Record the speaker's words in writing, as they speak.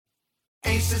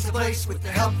Ace is the place with the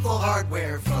helpful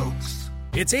hardware, folks.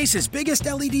 It's Ace's biggest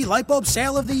LED light bulb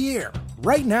sale of the year.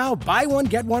 Right now, buy one,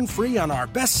 get one free on our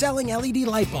best-selling LED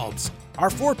light bulbs. Our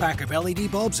 4-pack of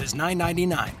LED bulbs is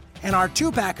 $9.99, and our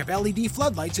 2-pack of LED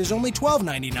floodlights is only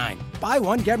 $12.99. Buy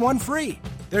one, get one free.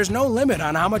 There's no limit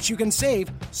on how much you can save,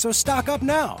 so stock up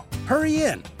now. Hurry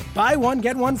in. Buy one,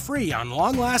 get one free on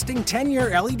long-lasting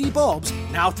 10-year LED bulbs,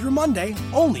 now through Monday,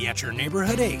 only at your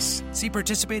neighborhood Ace. See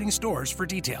participating stores for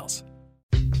details.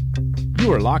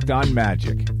 You are Locked On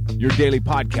Magic, your daily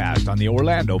podcast on the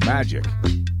Orlando Magic.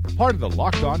 Part of the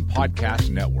Locked On Podcast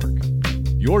Network.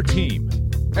 Your team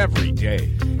every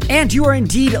day. And you are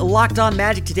indeed Locked On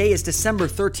Magic. Today is December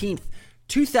 13th,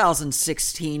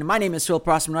 2016. My name is Philip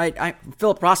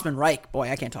Rossman-Reich. Boy,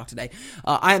 I can't talk today.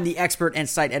 I am the expert and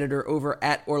site editor over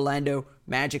at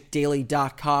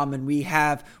OrlandoMagicDaily.com, and we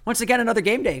have, once again, another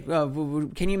game day.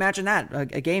 Can you imagine that?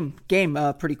 A game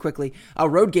pretty quickly. A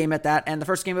road game at that, and the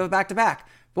first game of a back-to-back.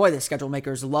 Boy, the schedule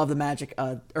makers love the Magic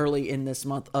early in this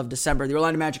month of December. The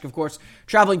Orlando Magic, of course,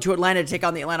 traveling to Atlanta to take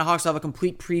on the Atlanta Hawks. I'll have a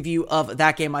complete preview of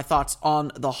that game, my thoughts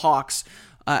on the Hawks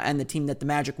and the team that the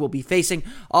Magic will be facing.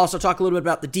 I'll also talk a little bit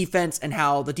about the defense and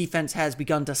how the defense has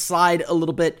begun to slide a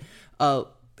little bit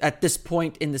at this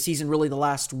point in the season, really the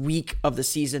last week of the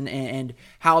season, and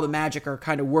how the Magic are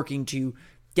kind of working to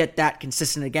get that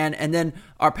consistent again. And then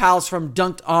our pals from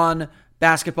Dunked On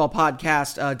Basketball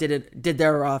Podcast did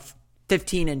their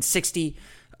 15 and 60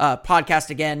 podcast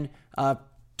again.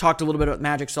 Talked a little bit about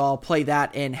Magic, so I'll play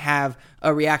that and have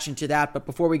a reaction to that. But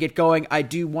before we get going, I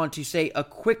do want to say a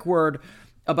quick word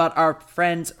about our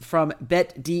friends from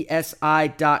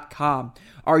BetDSI.com.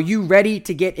 Are you ready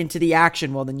to get into the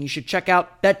action? Well, then you should check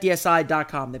out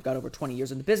BetDSI.com. They've got over 20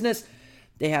 years in the business.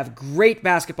 They have great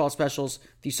basketball specials.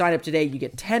 If you sign up today, you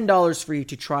get $10 free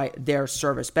to try their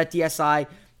service. BetDSI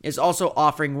is also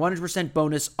offering 100%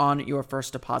 bonus on your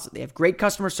first deposit. They have great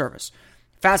customer service,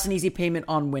 fast and easy payment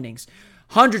on winnings,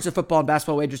 hundreds of football and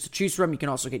basketball wagers to choose from. You can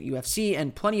also get UFC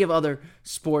and plenty of other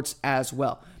sports as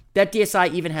well.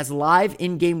 BetDSI even has live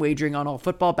in-game wagering on all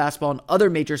football, basketball, and other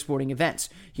major sporting events.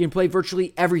 You can play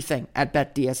virtually everything at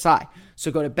BetDSI.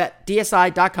 So go to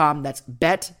BetDSI.com. That's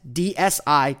BetDSI.com.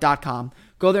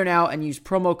 Go there now and use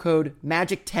promo code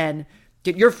MAGIC10.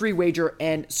 Get your free wager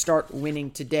and start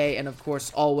winning today. And of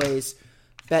course, always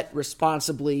bet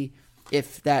responsibly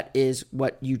if that is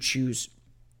what you choose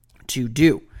to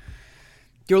do.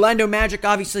 The Orlando Magic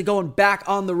obviously going back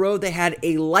on the road. They had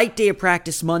a light day of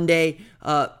practice Monday.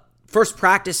 First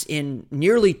practice in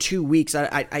nearly 2 weeks.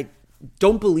 I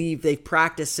don't believe they've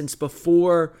practiced since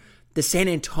before the San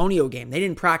Antonio game. They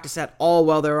didn't practice at all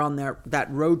while they were on that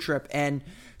road trip. And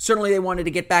certainly they wanted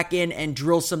to get back in and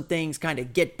drill some things, kind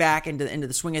of get back into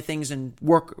the swing of things and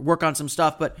work on some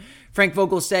stuff. But Frank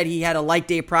Vogel said he had a light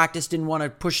day of practice, didn't want to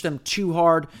push them too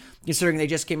hard, considering they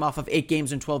just came off of 8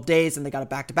 games in 12 days, and they got a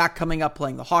back-to-back coming up,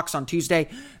 playing the Hawks on Tuesday,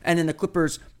 and then the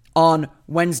Clippers on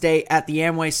Wednesday at the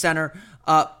Amway Center.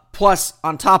 Plus,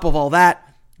 on top of all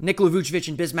that, Nikola Vucevic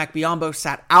and Bismack Biyombo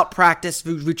sat out practice.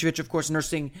 Vucevic, of course,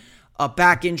 nursing a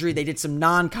back injury. They did some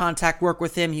non-contact work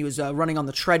with him. He was running on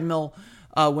the treadmill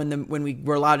when we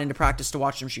were allowed into practice to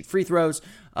watch him shoot free throws.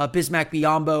 Bismack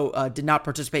Biyombo did not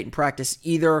participate in practice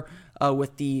either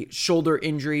with the shoulder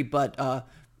injury, but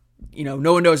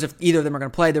no one knows if either of them are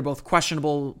going to play. They're both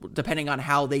questionable depending on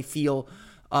how they feel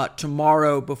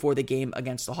tomorrow before the game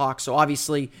against the Hawks. So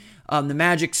obviously the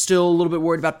Magic still a little bit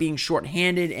worried about being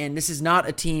shorthanded, and this is not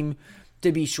a team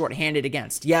to be shorthanded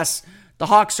against. Yes, the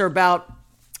Hawks are about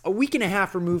a week and a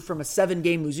half removed from a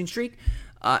 7-game losing streak,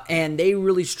 and they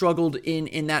really struggled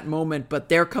in that moment, but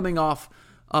they're coming off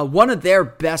one of their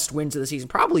best wins of the season,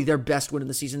 probably their best win of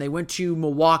the season. They went to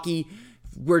Milwaukee,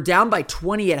 were down by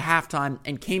 20 at halftime,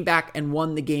 and came back and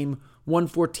won the game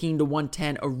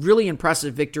 114-110, a really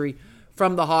impressive victory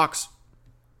from the Hawks.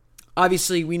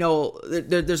 Obviously, we know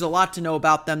there's a lot to know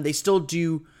about them. They still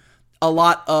do a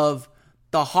lot of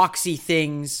the Hawksy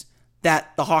things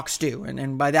that the Hawks do.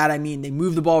 And by that, I mean they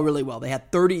move the ball really well. They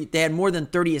had more than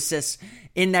 30 assists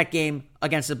in that game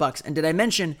against the Bucks. And did I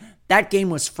mention that game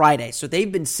was Friday? So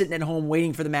they've been sitting at home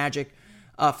waiting for the Magic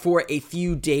for a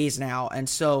few days now. And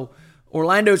so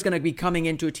Orlando is going to be coming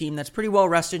into a team that's pretty well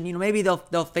rested. Maybe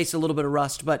they'll face a little bit of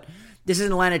rust, but this is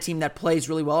an Atlanta team that plays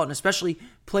really well and especially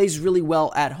plays really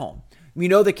well at home. We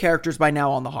know the characters by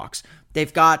now on the Hawks.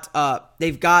 They've got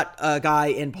a guy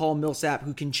in Paul Millsap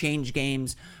who can change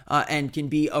games and can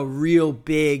be a real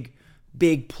big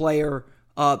player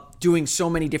doing so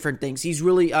many different things. He's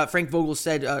really, Frank Vogel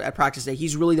said at practice day,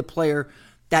 he's really the player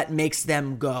that makes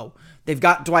them go. They've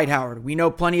got Dwight Howard. We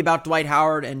know plenty about Dwight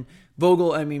Howard, and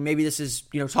Vogel, maybe this is,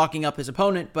 talking up his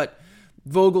opponent, but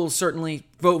Vogel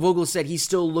said he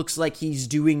still looks like he's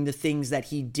doing the things that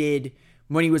he did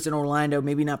when he was in Orlando,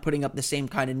 maybe not putting up the same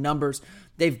kind of numbers.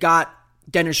 They've got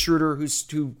Dennis Schroeder,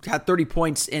 who had 30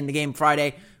 points in the game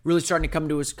Friday, really starting to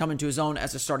come into his own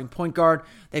as a starting point guard.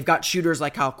 They've got shooters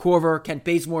like Kyle Korver. Kent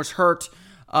Bazemore's hurt,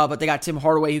 but they got Tim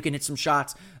Hardaway who can hit some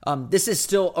shots. This is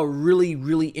still a really,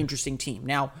 really interesting team.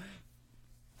 Now,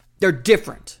 they're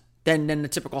different than the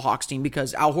typical Hawks team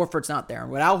because Al Horford's not there.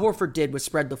 And what Al Horford did was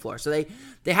spread the floor. So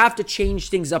they have to change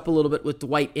things up a little bit with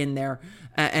Dwight in there.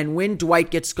 And when Dwight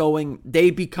gets going,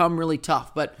 they become really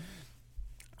tough. But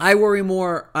I worry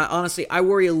more, honestly, I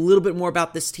worry a little bit more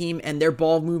about this team and their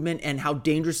ball movement and how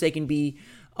dangerous they can be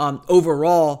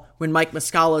overall when Mike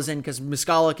Muscala's in, because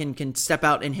Muscala can step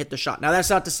out and hit the shot. Now, that's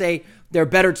not to say they're a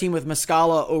better team with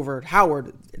Muscala over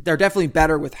Howard. They're definitely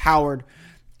better with Howard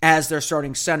as their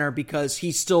starting center because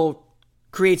he still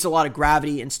creates a lot of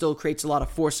gravity and still creates a lot of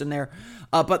force in there.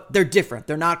 But they're different.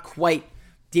 They're not quite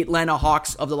the Atlanta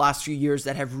Hawks of the last few years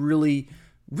that have really,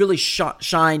 really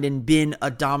shined and been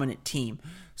a dominant team.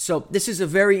 So this is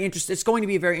it's going to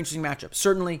be a very interesting matchup.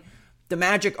 Certainly, the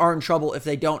Magic are in trouble if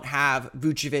they don't have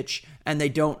Vucevic and they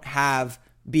don't have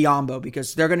Biyombo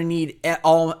because they're going to need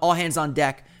all hands on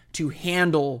deck to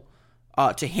handle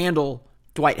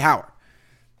Dwight Howard.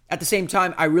 At the same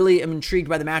time, I really am intrigued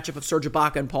by the matchup of Serge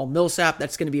Ibaka and Paul Millsap.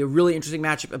 That's going to be a really interesting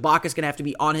matchup. Ibaka's going to have to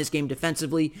be on his game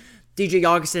defensively. DJ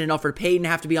Augustin and Elfrid Payton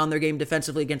have to be on their game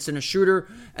defensively against Dennis Schroeder.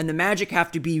 And the Magic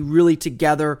have to be really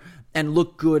together and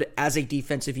look good as a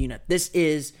defensive unit. This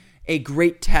is a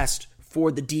great test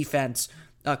for the defense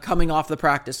coming off the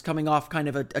practice, coming off kind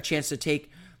of a chance to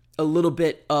take a little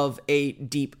bit of a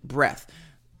deep breath.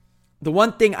 The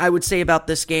one thing I would say about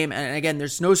this game, and again,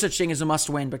 there's no such thing as a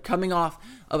must-win, but coming off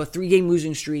of a 3-game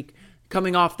losing streak,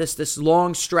 coming off this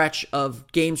long stretch of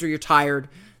games where you're tired,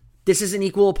 this is an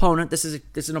equal opponent. This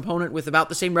is an opponent with about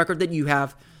the same record that you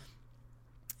have.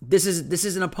 This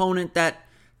is an opponent that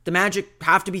the Magic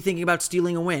have to be thinking about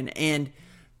stealing a win. And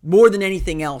more than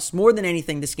anything,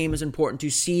 this game is important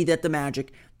to see that the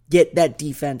Magic get that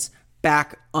defense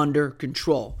back under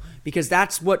control, because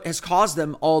that's what has caused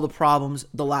them all the problems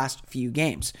the last few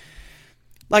games.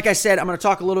 Like I said, I'm going to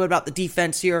talk a little bit about the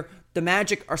defense here. The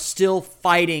Magic are still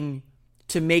fighting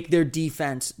to make their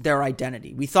defense their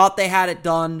identity. We thought they had it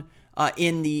done on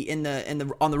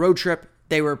the road trip.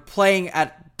 They were playing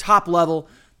at top level.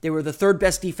 They were the third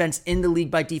best defense in the league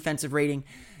by defensive rating.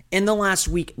 In the last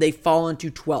week, they've fallen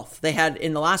to 12th.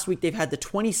 In the last week, they've had the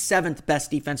 27th best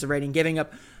defensive rating, giving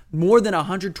up more than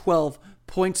 112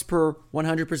 points per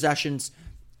 100 possessions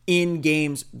in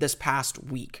games this past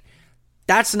week.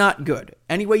 That's not good.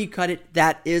 Any way you cut it,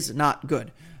 that is not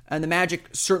good. And the Magic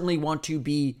certainly want to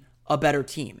be a better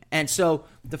team. And so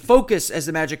the focus as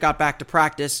the Magic got back to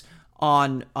practice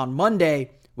on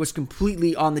Monday was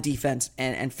completely on the defense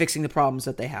and fixing the problems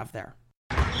that they have there.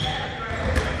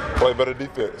 Play better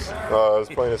defense. It's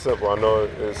plain and simple. I know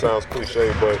it sounds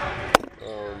cliche, but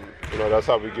that's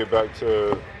how we get back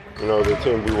to the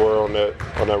team we were on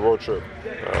that road trip.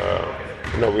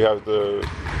 We have to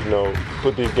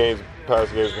put these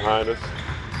past games behind us,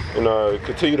 and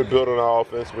continue to build on our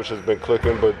offense, which has been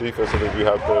clicking. But defensively, we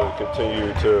have to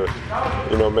continue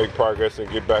to make progress and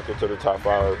get back into the top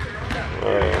 5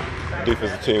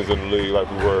 defensive teams in the league like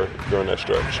we were during that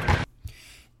stretch.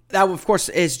 That, of course,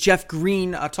 is Jeff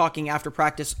Green talking after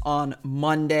practice on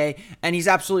Monday, and he's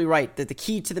absolutely right that the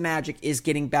key to the Magic is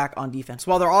getting back on defense.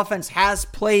 While their offense has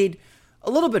played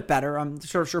a little bit better, I'm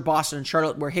sure Boston and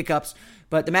Charlotte were hiccups,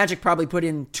 but the Magic probably put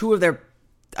in two of their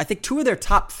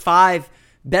top 5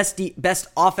 best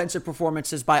offensive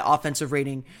performances by offensive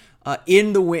rating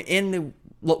in the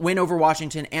win over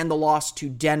Washington and the loss to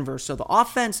Denver. So the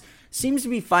offense seems to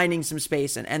be finding some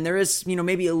space, and there is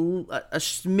maybe a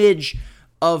smidge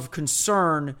of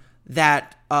concern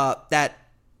that the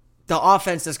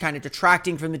offense is kind of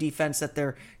detracting from the defense, that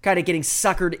they're kind of getting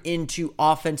suckered into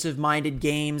offensive-minded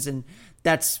games, and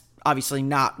that's obviously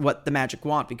not what the Magic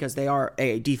want because they are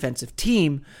a defensive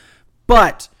team.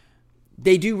 But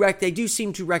they do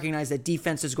seem to recognize that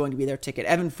defense is going to be their ticket.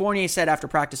 Evan Fournier said after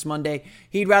practice Monday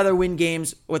he'd rather win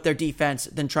games with their defense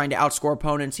than trying to outscore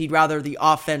opponents. He'd rather the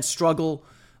offense struggle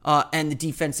and the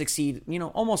defense succeed,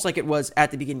 almost like it was at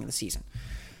the beginning of the season.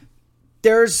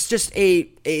 There's just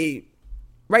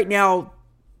right now,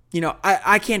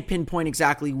 I can't pinpoint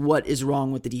exactly what is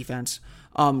wrong with the defense.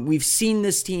 We've seen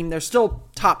this team, they're still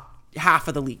top half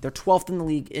of the league. They're 12th in the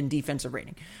league in defensive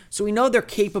rating. So we know they're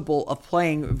capable of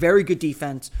playing very good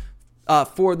defense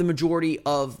for the majority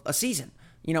of a season.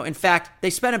 In fact, they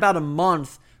spent about a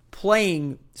month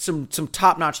playing some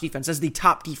top-notch defense as the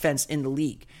top defense in the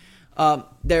league.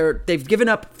 They've given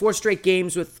up 4 straight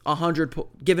games with 100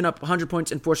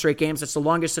 points in 4 straight games. That's the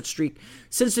longest such streak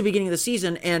since the beginning of the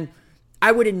season. And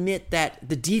I would admit that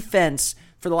the defense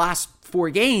for the last 4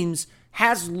 games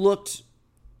has looked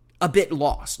a bit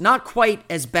lost. Not quite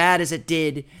as bad as it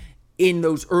did in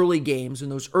those early games, in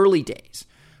those early days.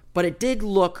 But it did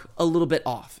look a little bit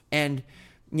off. And,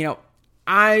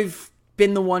 I've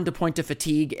been the one to point to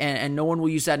fatigue, and no one will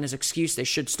use that as an excuse. They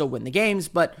should still win the games.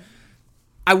 But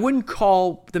I wouldn't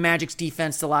call the Magic's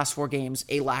defense the last 4 games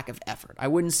a lack of effort. I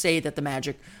wouldn't say that the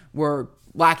Magic were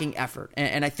lacking effort.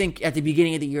 And I think at the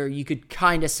beginning of the year, you could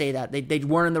kind of say that. They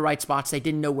weren't in the right spots. They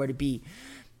didn't know where to be.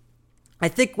 I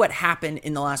think what happened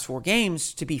in the last 4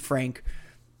 games, to be frank,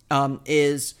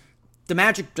 is the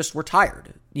Magic just were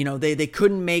tired. They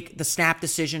couldn't make the snap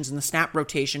decisions and the snap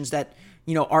rotations that,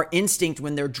 are instinct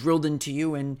when they're drilled into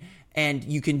you and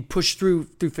you can push through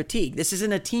fatigue. This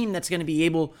isn't a team that's going to be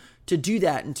able to do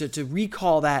that and to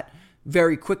recall that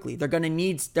very quickly. They're going to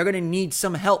need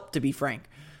some help, to be frank.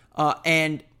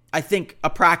 And I think a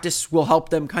practice will help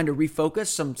them kind of refocus.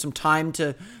 Some time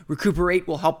to recuperate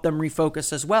will help them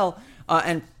refocus as well.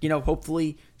 And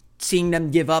hopefully seeing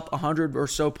them give up 100 or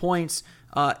so points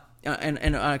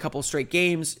and on a couple of straight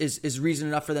games is reason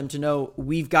enough for them to know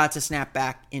we've got to snap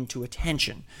back into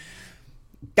attention.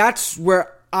 That's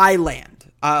where I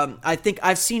land. I think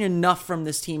I've seen enough from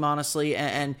this team, honestly,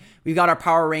 and we've got our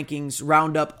power rankings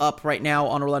roundup up right now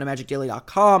on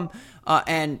OrlandoMagicDaily.com.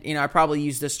 And I probably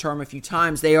used this term a few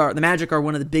times. The Magic are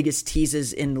one of the biggest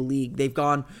teases in the league. They've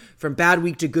gone from bad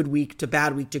week to good week to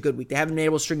bad week to good week. They haven't been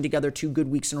able to string together 2 good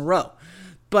weeks in a row.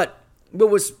 But what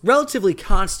was relatively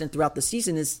constant throughout the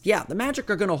season is, the Magic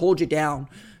are going to hold you down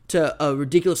to a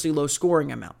ridiculously low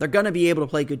scoring amount. They're going to be able to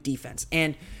play good defense.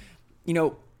 And,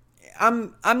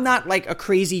 I'm not like a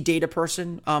crazy data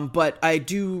person, but I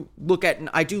do look at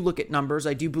numbers.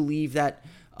 I do believe that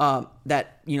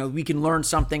we can learn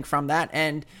something from that.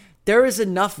 And there is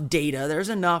enough data, there's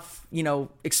enough,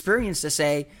 experience to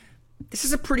say this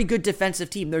is a pretty good defensive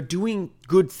team. They're doing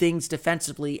good things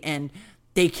defensively, and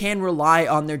they can rely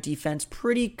on their defense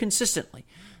pretty consistently.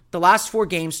 The last 4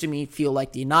 games to me feel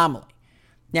like the anomaly.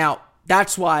 Now,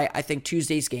 that's why I think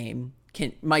Tuesday's game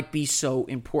might be so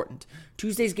important.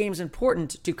 Tuesday's game is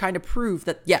important to kind of prove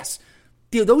that, yes,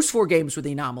 those 4 games were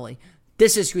the anomaly.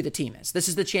 This is who the team is. This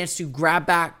is the chance to grab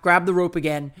the rope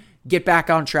again, get back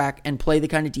on track, and play the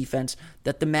kind of defense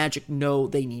that the Magic know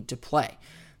they need to play.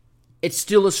 It's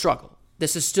still a struggle.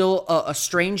 This is still a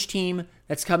strange team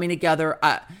that's coming together.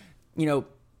 I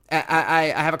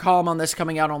have a column on this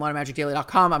coming out on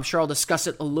OrlandoMagicDaily.com. I'm sure I'll discuss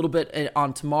it a little bit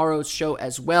on tomorrow's show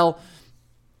as well.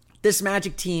 This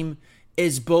Magic team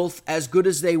is both as good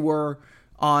as they were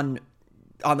on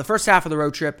the first half of the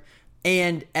road trip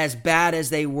and as bad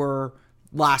as they were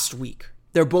last week.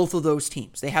 They're both of those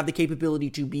teams. They have the capability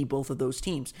to be both of those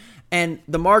teams. And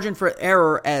the margin for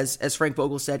error, as Frank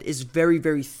Vogel said, is very,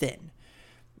 very thin.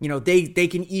 They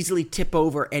can easily tip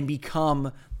over and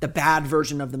become the bad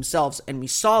version of themselves, and we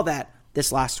saw that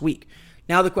this last week.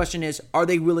 Now the question is, are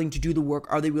they willing to do the work?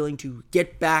 Are they willing to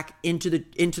get back into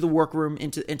the workroom,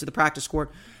 into the practice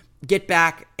court, get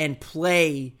back and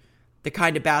play the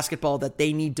kind of basketball that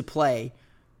they need to play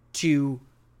to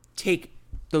take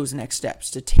those next steps,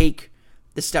 to take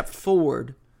the step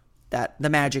forward that the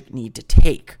Magic need to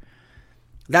take?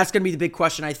 That's going to be the big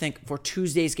question, I think, for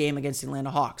Tuesday's game against the Atlanta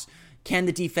Hawks. Can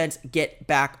the defense get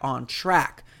back on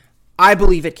track? I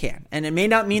believe it can. And it may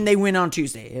not mean they win on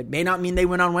Tuesday. It may not mean they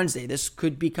win on Wednesday. This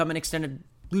could become an extended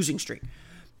losing streak.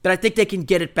 But I think they can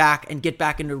get it back and get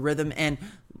back into rhythm. And,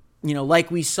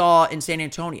 like we saw in San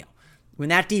Antonio, when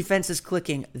that defense is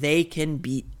clicking, they can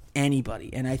beat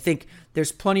anybody. And I think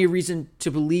there's plenty of reason to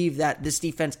believe that this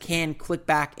defense can click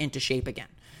back into shape again.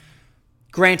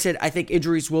 Granted, I think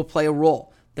injuries will play a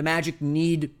role. The Magic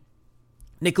need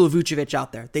Nikola Vucevic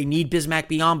out there. They need Bismack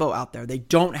Biyombo out there. They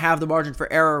don't have the margin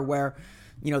for error where,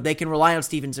 they can rely on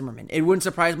Steven Zimmerman. It wouldn't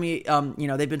surprise me,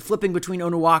 they've been flipping between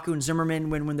Onuaku and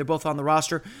Zimmerman when they're both on the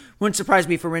roster. Wouldn't surprise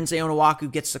me if Arinze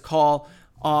Onuaku gets the call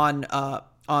on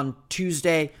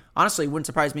Tuesday. Honestly, it wouldn't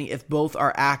surprise me if both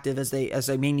are active as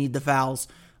they may need the fouls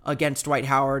against Dwight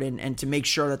Howard and to make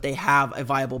sure that they have a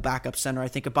viable backup center. I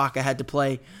think Ibaka had to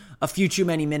play a few too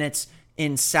many minutes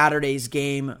in Saturday's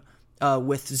game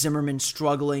with Zimmerman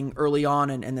struggling early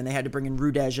on, and then they had to bring in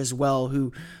Rudej as well,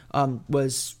 who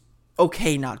was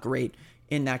okay, not great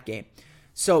in that game.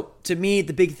 So to me,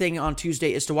 the big thing on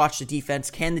Tuesday is to watch the defense.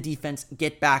 Can the defense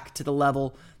get back to the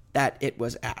level that it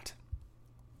was at?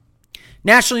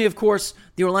 Nationally, of course,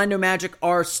 the Orlando Magic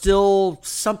are still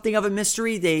something of a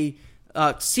mystery. They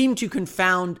seem to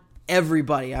confound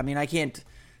everybody. I mean, I can't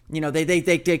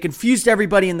They confused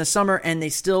everybody in the summer, and they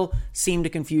still seem to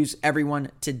confuse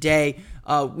everyone today.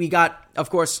 We got, of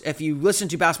course, if you listen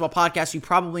to basketball podcasts, you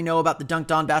probably know about the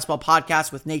Dunked On Basketball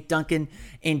Podcast with Nate Duncan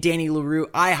and Danny LaRue.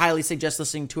 I highly suggest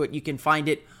listening to it. You can find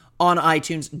it on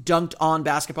iTunes, Dunked On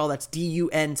Basketball. That's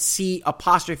DUNC'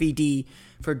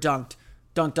 for Dunked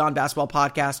On Basketball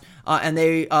Podcast. And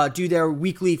they do their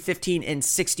weekly 15 and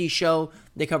 60 show.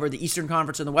 They cover the Eastern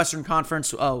Conference and the Western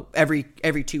Conference every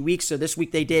 2 weeks. So this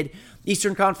week they did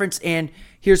Eastern Conference, and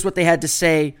here's what they had to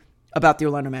say about the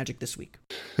Orlando Magic this week.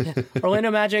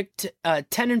 Orlando Magic,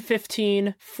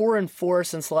 10-15, 4-4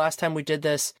 since the last time we did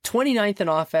this. 29th in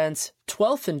offense,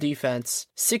 12th in defense,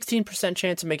 16%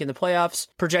 chance of making the playoffs,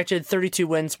 projected 32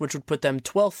 wins, which would put them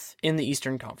 12th in the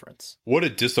Eastern Conference. What a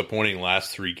disappointing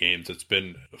last 3 games it's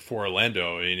been for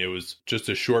Orlando. I mean, it was just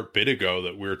a short bit ago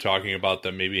that we were talking about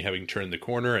them maybe having turned the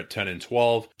corner at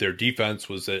 10-12. Their defense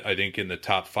was, I think, in the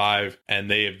top 5, and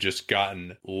they have just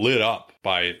gotten lit up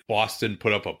by Boston,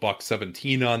 put up a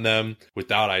 $117 on them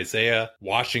without Isaiah.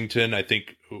 Washington, I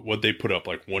think, what they put up,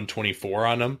 like 124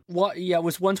 on them? Well, yeah, it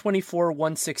was 124,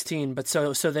 116, but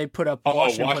so they put up...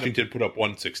 Washington put up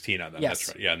 116 on them. Yes. That's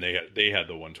right. Yeah, and they had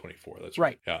the 124. That's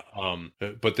right. Yeah.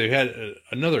 But they had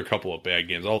another couple of bad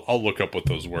games. I'll look up what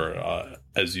those were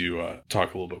as you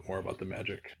talk a little bit more about the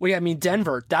Magic. Well, yeah, I mean,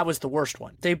 Denver, that was the worst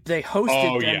one. They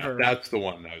hosted Denver. Yeah, that's the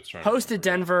one I was trying to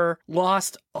Denver,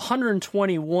 lost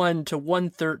 121 to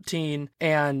 113,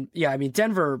 and yeah, I mean,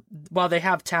 Denver, while they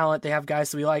have talent, they have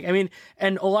guys that we like. I mean,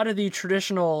 and a lot of the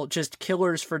traditional just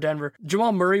killers for Denver.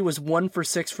 Jamal Murray was 1 for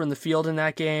 6 from the field in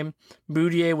that game.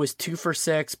 Mudiay was 2 for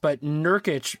 6, but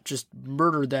Nurkic just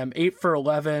murdered them, 8 for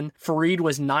 11. Fareed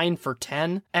was 9 for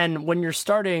 10. And when you're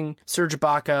starting Serge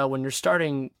Ibaka, when you're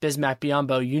starting Bismack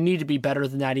Biyombo, you need to be better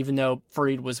than that, even though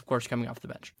Fareed was, of course, coming off the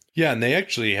bench. Yeah, and they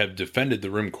actually have defended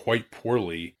the rim quite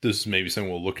poorly. This is maybe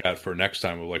something we'll look at for next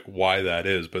time of like why that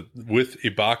is. But with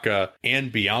Ibaka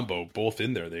and Biyombo both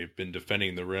in there, they've been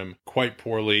defending the rim quite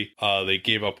poorly. They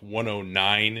gave up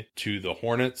 109 to the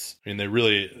Hornets. I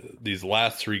mean, these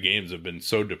last 3 games have been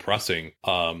so depressing.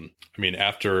 I mean,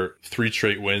 after 3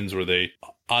 straight wins where they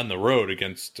on the road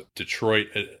against Detroit,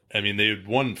 I mean, they had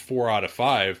won 4 out of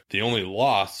 5. The only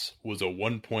loss was a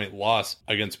 1-point loss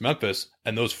against Memphis.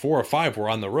 And those 4 or 5 were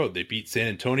on the road. They beat San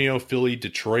Antonio, Philly,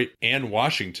 Detroit, and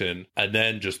Washington. And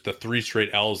then just the 3 straight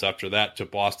L's after that to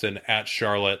Boston, at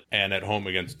Charlotte, and at home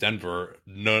against Denver.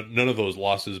 None of those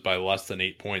losses by less than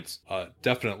 8 points.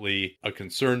 Definitely a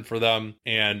concern for them.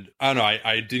 And I don't know,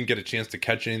 I didn't get a chance to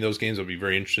catch any of those games. I'll be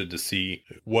very interested to see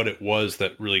what it was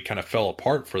that really kind of fell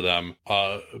apart for them.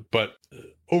 But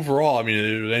overall, I mean,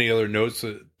 are there any other notes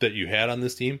that you had on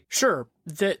this team? Sure.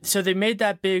 So they made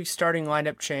that big starting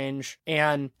lineup change,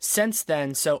 and since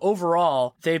then, so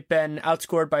overall, they've been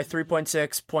outscored by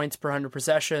 3.6 points per 100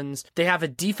 possessions. They have a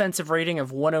defensive rating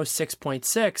of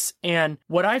 106.6, and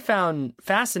what I found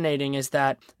fascinating is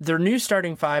that their new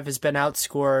starting 5 has been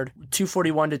outscored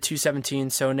 241 to 217,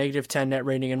 so a negative 10 net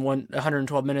rating in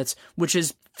 112 minutes, which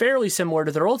is fairly similar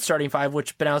to their old starting 5,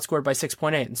 which has been outscored by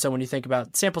 6.8. And so when you think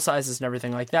about sample sizes and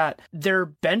everything like that, their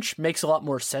bench makes a lot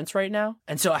more sense right now.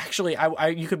 And so actually,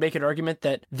 you could make an argument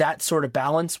that sort of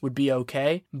balance would be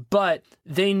okay, but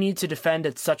they need to defend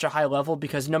at such a high level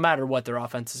because no matter what, their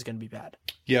offense is going to be bad.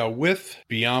 Yeah, with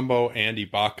Biyombo and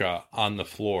Ibaka on the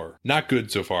floor, not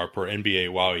good so far per NBA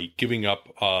Wowie, giving up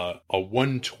a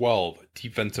 112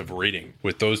 defensive rating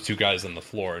with those 2 guys on the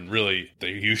floor. And really,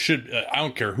 you should, I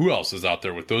don't care who else is out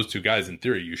there with those 2 guys, in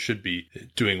theory, you should be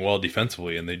doing well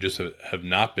defensively, and they just have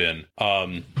not been.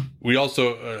 We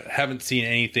also haven't seen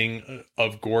anything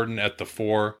of Gordon at the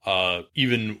 4,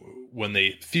 even when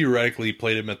they theoretically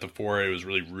played him at the 4, it was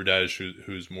really Rudaj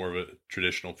who's more of a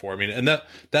traditional 4. I mean, and that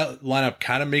lineup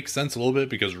kind of makes sense a little bit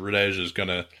because Rudaj is going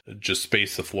to just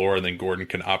space the floor, and then Gordon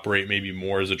can operate maybe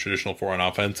more as a traditional 4 on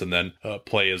offense and then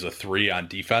play as a 3 on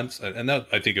defense. And that,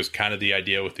 I think, is kind of the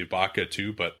idea with Ibaka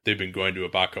too, but they've been going to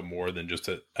Ibaka more than just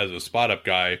as a spot-up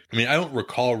guy. I mean, I don't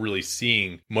recall really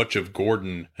seeing much of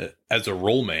Gordon as a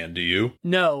role man, do you?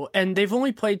 No, and they've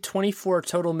only played 24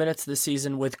 total minutes this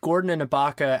season with Gordon and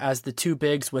Ibaka as the 2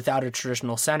 bigs without a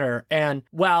traditional center. And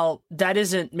while that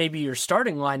isn't maybe your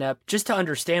starting lineup, just to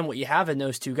understand what you have in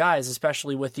those 2 guys,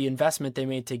 especially with the investment they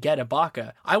made to get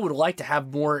Ibaka, I would like to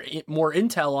have more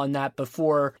intel on that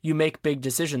before you make big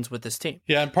decisions with this team.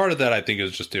 Yeah, and part of that I think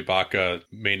is just Ibaka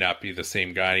may not be the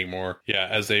same guy anymore. Yeah,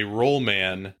 as a role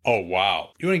man, oh wow.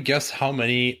 You want to guess how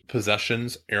many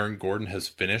possessions Aaron Gordon has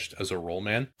finished as a role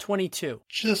man? 22.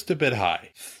 Just a bit high.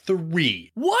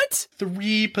 3. What?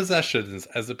 3 possessions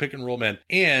as a pick and roll man.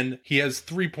 And he has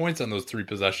 3 points on those 3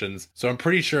 possessions. So I'm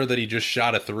pretty sure that he just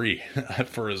shot a 3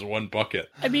 for his one bucket.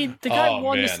 I mean, the guy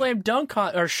won the slam dunk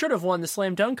or should have won the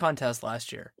slam dunk contest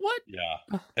last year. What?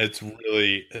 Yeah, it's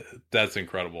really, that's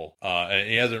incredible. And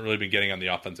he hasn't really been getting on the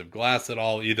offensive glass at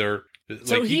all either.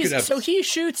 So he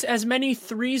shoots as many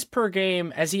threes per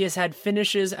game as he has had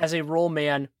finishes as a role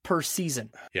man per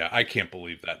season. Yeah, I can't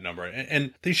believe that number.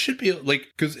 And they should be like,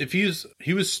 because if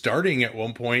he was starting at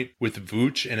one point with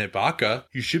Vooch and Ibaka,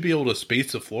 you should be able to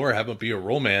space the floor, have him be a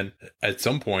role man at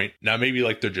some point. Now maybe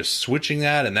like they're just switching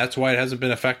that, and that's why it hasn't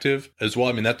been effective as well.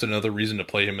 I mean, that's another reason to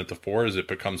play him at the 4, is it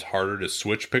becomes harder to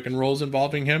switch pick and rolls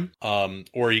involving him.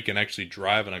 Or he can actually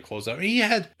drive on a closeout. I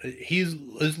mean,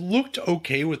 he's looked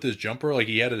okay with his jumper. Like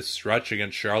he had a stretch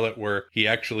against Charlotte where he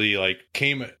actually like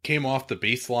came off the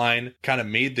baseline, kind of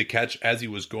made the catch as he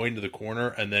was going to the corner,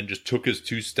 and then just took his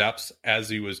 2 steps as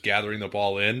he was gathering the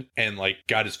ball in, and like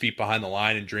got his feet behind the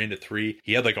line and drained a 3.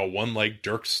 He had like a 1-leg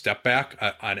Dirk step back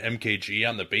on MKG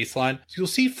on the baseline. So you'll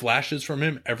see flashes from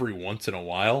him every once in a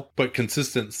while, but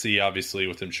consistency, obviously,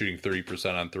 with him shooting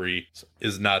 30% on 3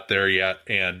 is not there yet.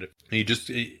 And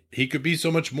he could be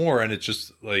so much more, and it's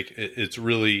just like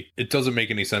it doesn't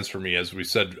make any sense for me, as we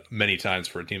said many times,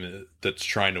 for a team that's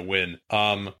trying to win.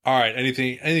 All right,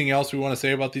 anything else we want to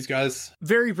say about these guys?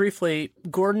 Very briefly,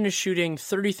 Gordon is shooting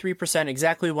 33%,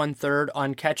 exactly 1/3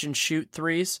 on catch and shoot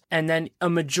threes, and then a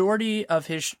majority of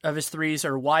his threes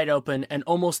are wide open, and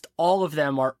almost all of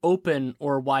them are open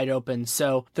or wide open.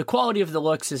 So the quality of the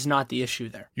looks is not the issue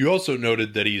there. You also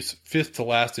noted that he's 5th to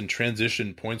last in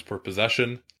transition points per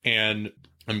possession, and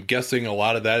I'm guessing a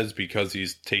lot of that is because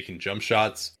he's taking jump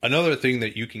shots. Another thing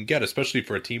that you can get, especially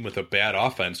for a team with a bad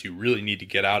offense, you really need to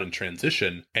get out in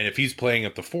transition. And if he's playing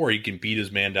at the 4, he can beat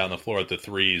his man down the floor at the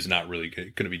 3. He's not really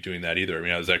going to be doing that either. I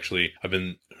mean, I've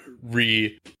been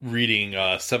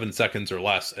rereading 7 Seconds or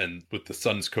Less, and with the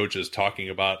Suns coaches talking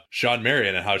about Sean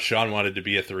Marion and how Sean wanted to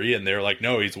be a 3, and they're like,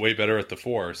 no, he's way better at the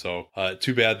 4. So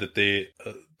too bad that the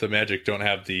Magic don't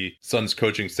have the Suns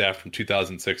coaching staff from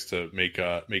 2006 to make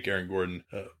Aaron Gordon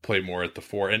play more at the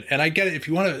 4. And I get it, if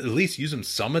you want to at least use him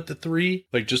some at the 3,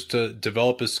 like just to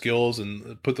develop his skills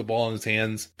and put the ball in his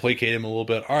hands, placate him a little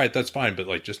bit. All right, that's fine, but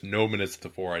like just no minutes at the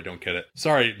 4. I don't get it.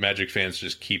 Sorry, Magic fans,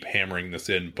 just keep hammering this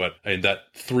in, but I mean that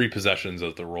 3 possessions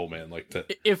as the roll man, like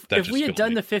that. If we had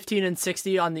done the 15 and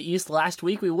 60 on the East last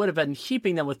week, we would have been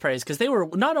heaping them with praise, because they were,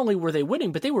 not only were they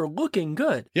winning, but they were looking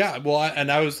good. Yeah, well,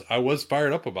 I was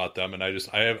fired up about them, and I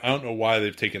don't know why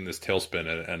they've taken this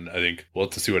tailspin, and I think we'll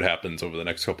have to see what happens over the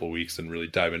next couple of weeks and really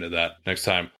dive into that next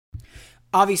time.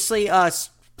 Obviously,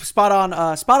 spot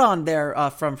on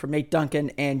there from Nate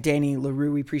Duncan and Danny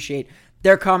LaRue. We appreciate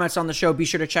their comments on the show. Be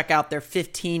sure to check out their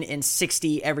 15 and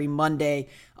 60 every Monday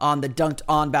on the Dunked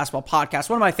On Basketball Podcast.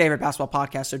 One of my favorite basketball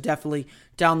podcasts, so definitely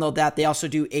download that. They also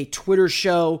do a Twitter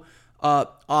show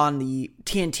on the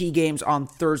TNT games on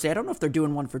Thursday. I don't know if they're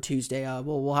doing one for Tuesday.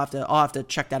 I'll have to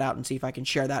check that out and see if I can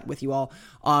share that with you all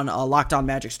on Locked On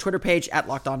Magic's Twitter page at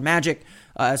Locked On Magic,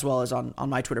 as well as on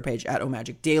my Twitter page at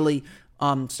OMagicDaily.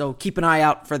 So keep an eye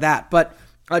out for that. But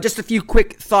just a few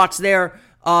quick thoughts there.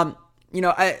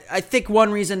 I think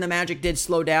one reason the Magic did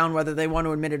slow down, whether they want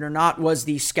to admit it or not, was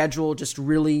the schedule just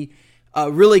really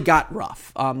got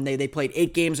rough. They played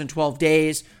 8 games in 12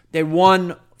 days. They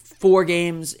won 4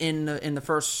 games in the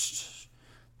first.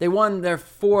 They won their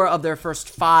 4 of their first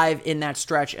 5 in that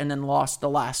stretch, and then lost the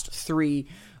last 3.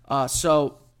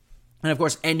 And of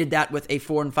course ended that with a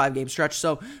 4 and 5 game stretch.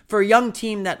 So for a young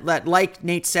team that like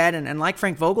Nate said, and like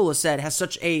Frank Vogel has said, has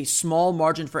such a small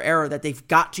margin for error, that they've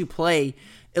got to play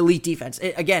elite defense.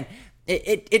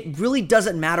 It really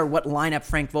doesn't matter what lineup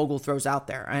Frank Vogel throws out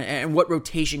there and what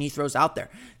rotation he throws out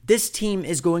there. This team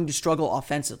is going to struggle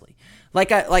offensively.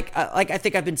 Like I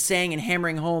think I've been saying and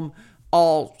hammering home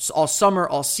all summer,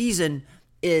 all season,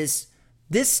 is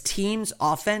this team's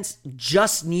offense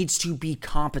just needs to be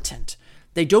competent.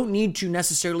 They don't need to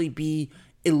necessarily be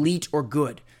elite or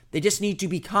good. They just need to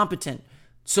be competent,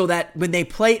 so that when they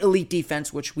play elite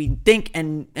defense, which we think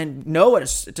and know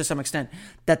to some extent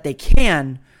that they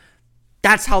can,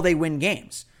 that's how they win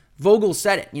games. Vogel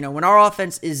said it. When our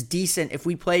offense is decent, if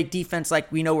we play defense like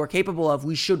we know we're capable of,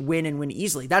 we should win and win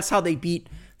easily. That's how they beat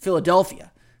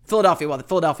Philadelphia.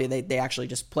 Philadelphia, they actually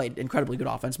just played incredibly good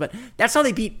offense, but that's how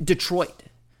they beat Detroit,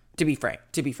 to be frank.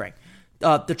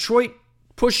 Detroit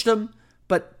pushed them,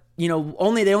 but they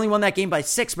only won that game by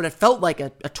 6, but it felt like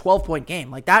a 12-point game.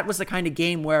 Like, that was the kind of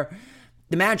game where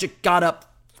the Magic got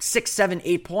up 6, 7,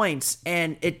 8 points,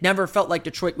 and it never felt like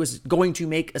Detroit was going to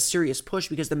make a serious push,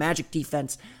 because the Magic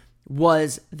defense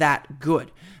was that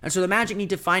good. And so the Magic need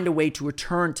to find a way to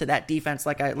return to that defense,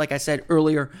 like I said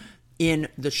earlier in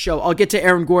the show. I'll get to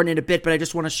Aaron Gordon in a bit, but I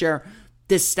just want to share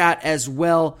this stat as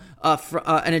well.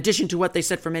 In addition to what they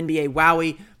said from NBA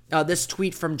Wowie, this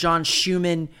tweet from John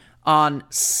Schumann on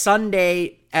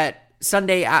Sunday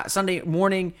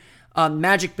morning.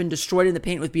 Magic been destroyed in the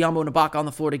paint with Biyombo and Ibaka on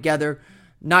the floor together.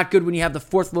 Not good when you have the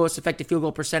fourth lowest effective field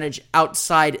goal percentage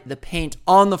outside the paint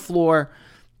on the floor.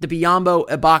 The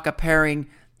Biyombo-Ibaka pairing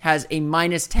has a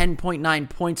minus 10.9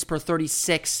 points per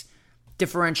 36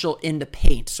 differential in the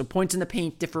paint. So points in the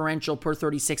paint differential per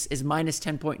 36 is minus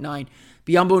 10.9.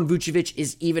 Biyombo and Vucevic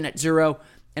is even at 0,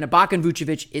 and Ibaka and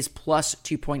Vucevic is plus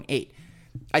 2.8.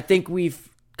 I think we've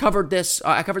covered this.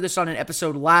 I covered this on an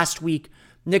episode last week.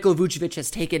 Nikola Vucevic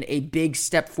has taken a big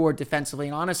step forward defensively,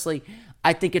 and honestly,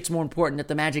 I think it's more important that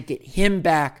the Magic get him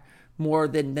back more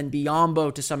than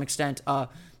Biyombo to some extent. A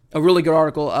really good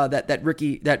article that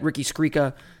Ricky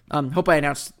Skrika, hope I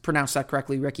pronounced that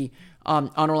correctly, Ricky, on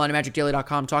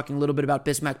OrlandoMagicDaily.com, talking a little bit about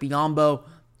Bismack Biyombo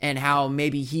and how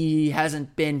maybe he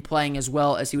hasn't been playing as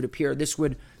well as he would appear. This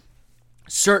would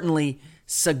certainly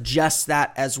suggest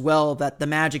that as well, that the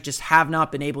Magic just have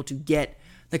not been able to get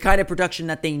the kind of production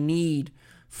that they need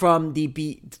from the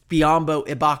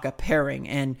Biyombo-Ibaka pairing.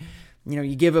 And, you know,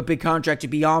 you give a big contract to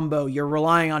Biyombo, you're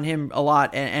relying on him a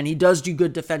lot, and he does do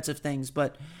good defensive things,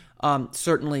 but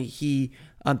certainly he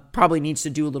probably needs to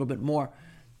do a little bit more.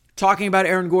 Talking about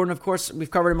Aaron Gordon, of course,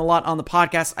 we've covered him a lot on the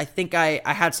podcast. I think I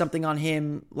had something on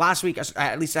him last week.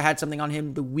 At least I had something on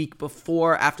him the week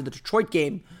before, after the Detroit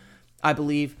game, I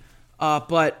believe.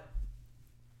 But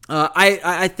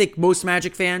I think most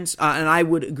Magic fans, and I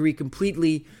would agree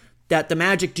completely, that the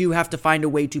Magic do have to find a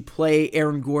way to play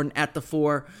Aaron Gordon at the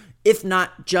 4, if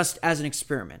not just as an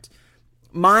experiment.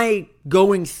 My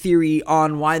going theory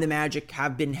on why the Magic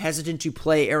have been hesitant to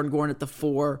play Aaron Gordon at the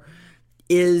 4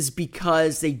 is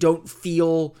because they don't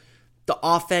feel the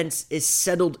offense is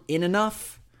settled in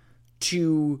enough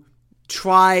to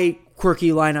try quirky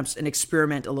lineups and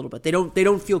experiment a little bit. They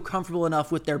don't feel comfortable enough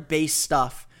with their base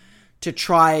stuff to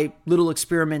try little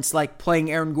experiments like playing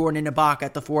Aaron Gordon and Ibaka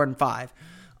at the 4 and 5.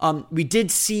 We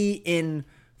did see in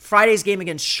Friday's game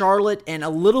against Charlotte and a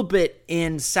little bit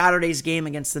in Saturday's game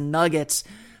against the Nuggets,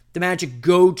 the Magic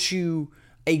go to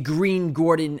a Green,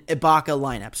 Gordon, Ibaka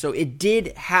lineup. So it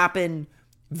did happen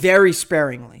very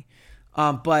sparingly.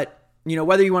 But, you know,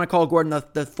 whether you want to call Gordon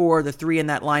the 4, the 3 in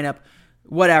that lineup,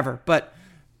 whatever. But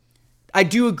I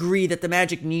do agree that the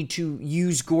Magic need to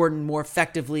use Gordon more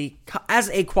effectively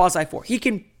as a quasi-4. He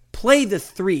can play the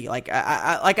 3. Like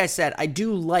I said, I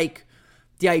do like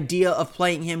the idea of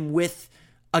playing him with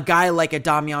a guy like a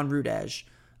Damian Rudej.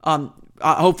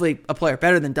 Hopefully a player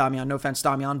better than Damian, no offense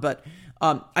Damian, but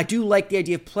I do like the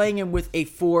idea of playing him with a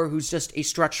 4 who's just a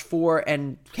stretch 4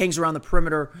 and hangs around the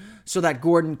perimeter so that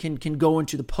Gordon can go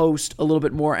into the post a little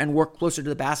bit more and work closer to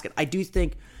the basket. I do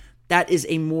think that is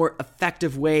a more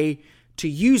effective way to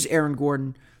use Aaron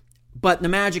Gordon, but the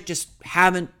Magic just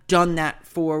haven't done that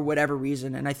for whatever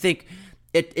reason, and I think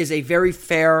it is a very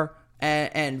fair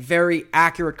and very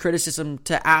accurate criticism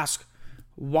to ask,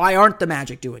 why aren't the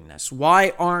Magic doing this?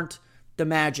 Why aren't the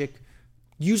Magic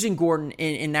using Gordon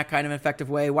in that kind of effective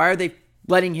way? Why are they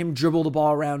letting him dribble the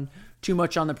ball around too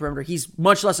much on the perimeter? He's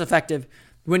much less effective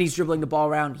when he's dribbling the ball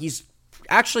around. He's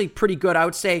actually pretty good. I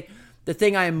would say the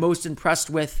thing I am most impressed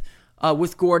with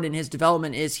Gordon in his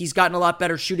development is he's gotten a lot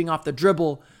better shooting off the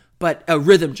dribble, but a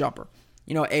rhythm jumper.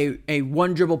 You know, a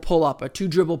 1 dribble pull up, a 2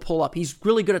 dribble pull up. He's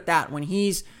really good at that. When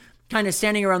he's kind of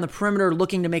standing around the perimeter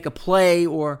looking to make a play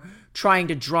or trying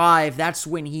to drive, that's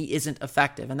when he isn't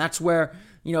effective. And that's where,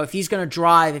 you know, if he's going to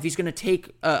drive, if he's going to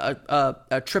take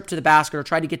a trip to the basket or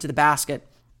try to get to the basket,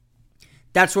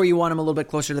 that's where you want him a little bit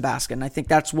closer to the basket. And I think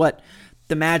that's what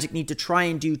the Magic need to try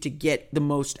and do to get the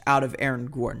most out of Aaron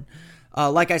Gordon.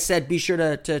 Like I said, be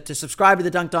sure to subscribe to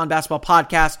the Dunked On Basketball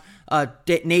podcast.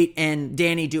 Nate and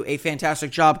Danny do a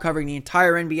fantastic job covering the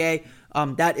entire NBA.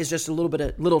 That is just a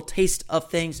little taste of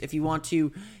things. If you want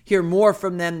to hear more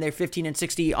from them, their 15 and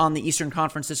 60 on the Eastern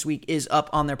Conference this week is up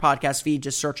on their podcast feed.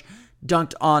 Just search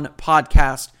Dunked On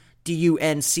Podcast,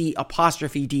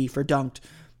 DUNC''D for Dunked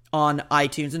on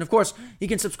iTunes. And of course, you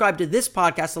can subscribe to this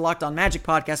podcast, the Locked On Magic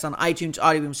podcast, on iTunes,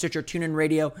 Audioboom, Stitcher, TuneIn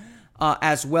Radio,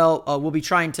 as well. We'll be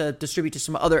trying to distribute to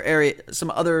some other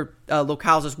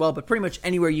locales as well, but pretty much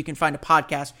anywhere you can find a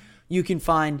podcast, you can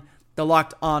find the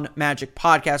Locked On Magic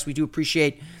podcast. We do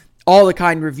appreciate all the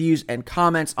kind reviews and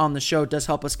comments on the show. It does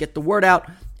help us get the word out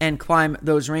and climb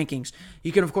those rankings.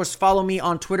 You can, of course, follow me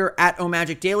on Twitter at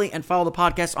OMagicDaily and follow the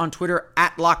podcast on Twitter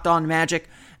at Locked On Magic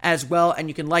as well. And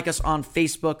you can like us on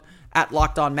Facebook at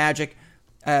Locked On Magic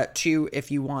too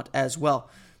if you want as well.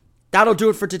 That'll do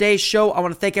it for today's show. I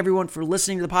want to thank everyone for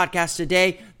listening to the podcast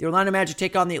today. The Orlando Magic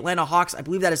take on the Atlanta Hawks. I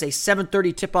believe that is a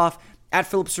 7:30 tip-off at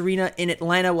Phillips Arena in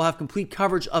Atlanta. We'll have complete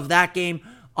coverage of that game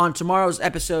on tomorrow's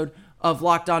episode of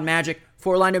Locked On Magic.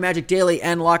 For Orlando Magic Daily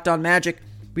and Locked On Magic,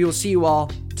 we will see you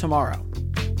all tomorrow.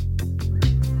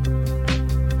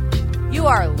 You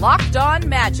are Locked On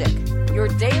Magic, your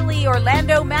daily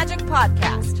Orlando Magic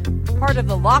podcast. Part of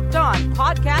the Locked On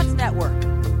Podcast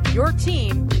Network. Your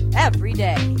team every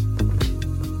day.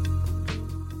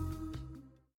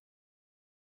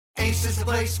 Ace is the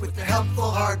place with the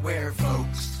helpful hardware,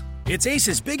 folks. It's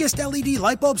Ace's biggest LED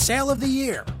light bulb sale of the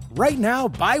year. Right now,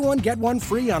 buy one, get one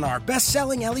free on our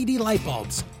best-selling LED light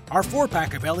bulbs. Our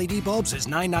 4-pack of LED bulbs is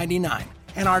 $9.99,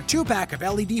 and our 2-pack of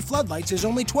LED floodlights is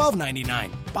only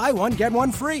 $12.99. Buy one, get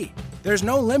one free. There's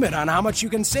no limit on how much you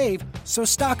can save, so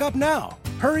stock up now.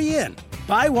 Hurry in.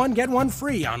 Buy one, get one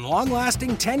free on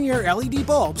long-lasting 10-year LED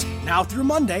bulbs now through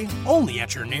Monday, only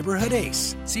at your neighborhood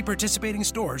Ace. See participating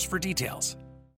stores for details.